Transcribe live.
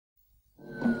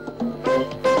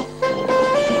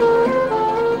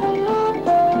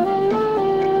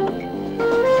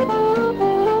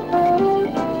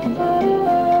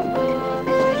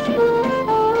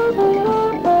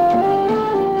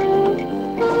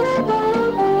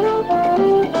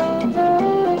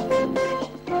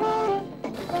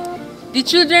The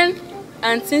Children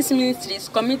and Teens Ministry is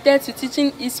committed to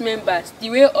teaching its members the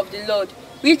way of the Lord,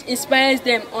 which inspires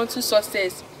them unto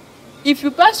success. If you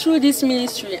pass through this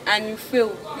ministry and you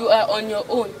fail, you are on your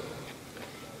own.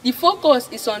 The focus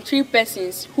is on 3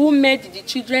 persons who made the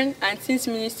Children and Teens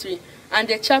Ministry and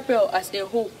the chapel as a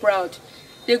whole proud.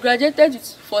 They graduated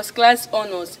with first-class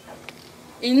honors.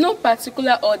 In no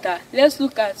particular order, let's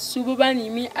look at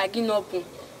Subobanimi Aginobu.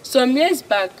 Some years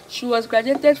back, she was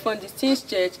graduated from the Teens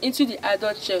Church into the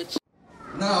Adult Church.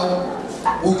 Now,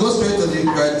 we'll go straight to the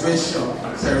graduation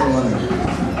ceremony.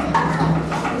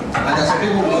 And there's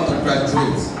people who want to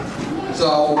graduate.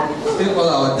 So I'll take all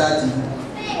our daddy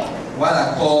while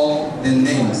I call the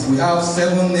names. We have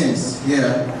 7 names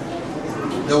here.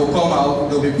 They will come out,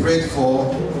 they'll be prayed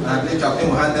for, and I believe Chaplain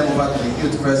will hand them over to the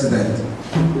youth president.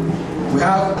 We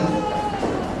have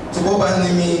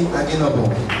Tubobanimi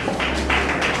Aginobo.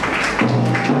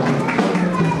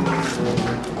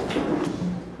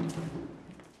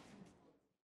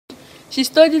 She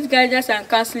studied guidance and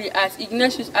counseling at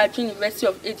Ignatius Adjunct University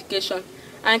of Education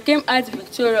and came out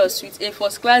victorious with a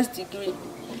first-class degree.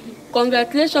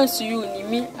 Congratulations to you,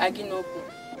 Nimi Aginobu.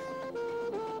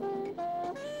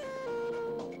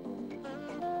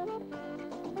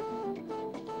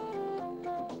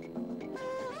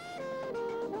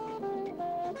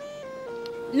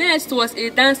 Next was a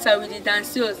dancer with the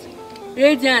dancers.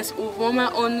 Radiance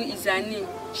Ovoma Onu is her name.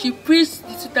 She preached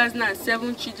the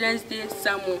 2007 Children's Day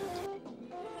sermon.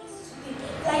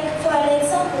 Like for an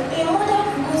example, a mother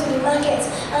could go to the market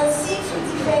and see 2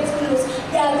 different clothes.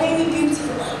 They are very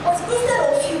beautiful. But instead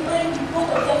of you buying the both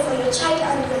of them for your child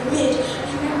and your maid,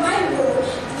 you will buy the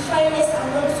finest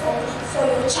amount for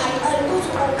your child and go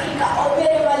to Africa or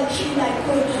wherever you feel like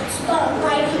going to go and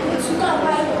buy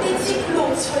 30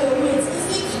 clothes for your maid. Is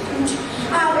it good? Is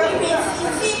it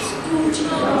good?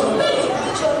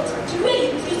 The way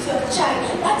you treat your child,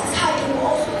 that is how you will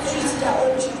also treat their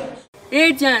own children.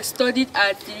 Radiance studied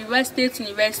at the River State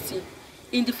University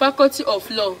in the Faculty of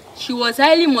Law. She was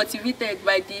highly motivated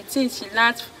by the things she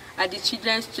learned at the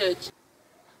Children's Church.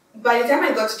 By the time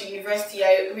I got to the university,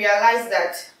 I realized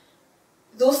that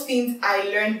those things I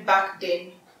learned back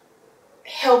then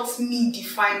helped me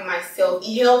define myself.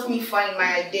 It helped me find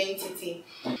my identity.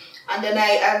 And then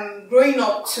I am growing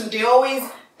up too. They always,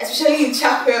 especially in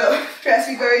chapel,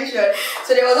 Transfiguration,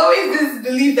 so there was always this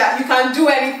belief that you can do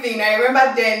anything. I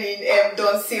remember then in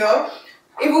Don Seal,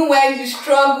 even when you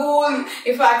struggle,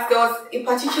 in fact, there was a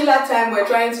particular time we were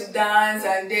trying to dance,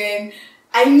 and then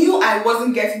I knew I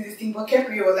wasn't getting this thing, but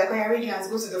Kepri was like, "Oh, Radiance,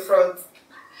 go to the front."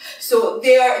 So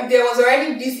there was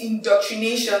already this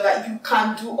indoctrination that you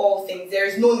can do all things. There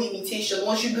is no limitation.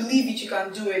 Once you believe it, you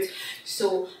can do it.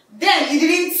 So then it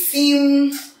didn't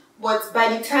seem, but by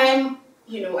the time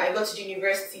I got to the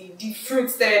university, the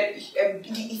fruits started,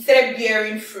 it started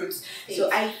bearing fruits. So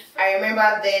I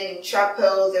remember then in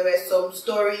chapel, there were some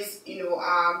stories,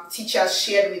 teachers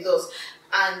shared with us.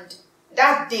 And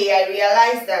that day I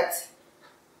realized that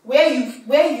where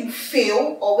you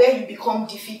fail or where you become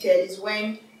defeated is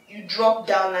when you drop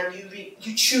down and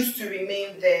you choose to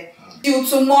remain there. Till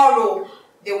tomorrow,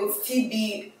 there will still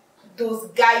be those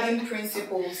guiding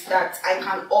principles that I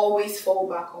can always fall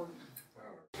back on.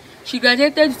 She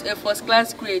graduated with a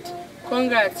first-class grade.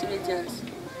 Congrats, Radiance.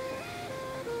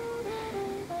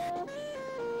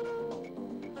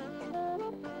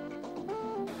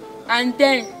 And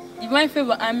then, Divine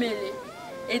Favor Amele,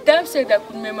 a time set that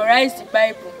could memorize the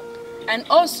Bible, and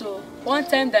also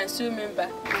one-time dancehall member.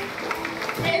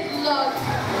 Praise the Lord.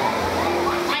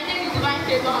 My name is Divine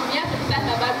Favor. I'm here to present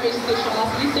my Bible recitation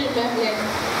as listening remembrance.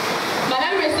 My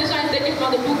Bible recitation is taken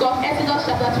from the book of Exodus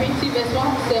chapter 20, verse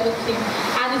 1 to 17.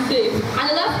 And it says, "And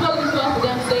the Lord spoke this word to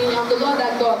them, saying, I am the Lord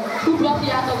thy God, who brought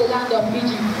thee out of the land of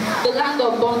Egypt, the land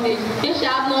of bondage. Ye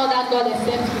shall have no other God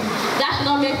except me. Thou shalt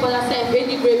not make for thyself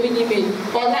any graven image,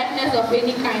 or likeness of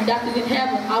any kind that is in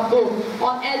heaven above,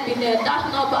 on earth beneath. Thou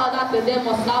shalt not bow down to them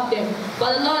or serve them.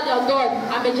 But the Lord your God,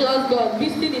 I am a jealous God,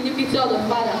 visiting the iniquity of the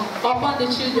father upon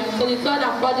the children, to the third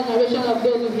and fourth generation of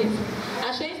those who hate.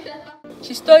 And showing steadfast."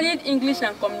 She studied English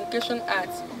and Communication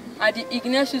Arts at the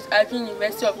Ignatius Adjunct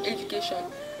University of Education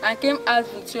and came out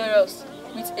victorious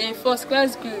with a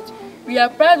first-class grade. We are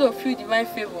proud of you, Divine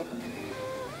Favor.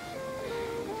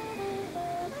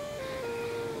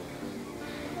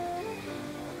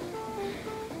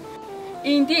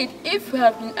 Indeed, if you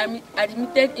have been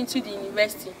admitted into the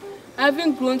university,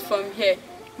 having grown from here,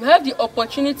 you have the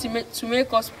opportunity to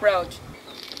make us proud.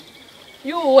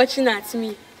 You watching at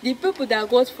me, the people that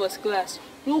got first class,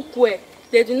 look where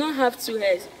they do not have 2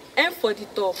 heads. M for the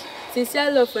top,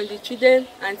 sincere love from the Children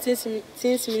and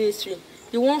Teens Ministry,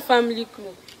 the One Family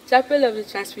Crew. Chapel of the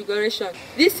Transfiguration.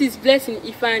 This is Blessing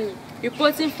Ifani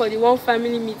reporting for the One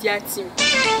Family Media team.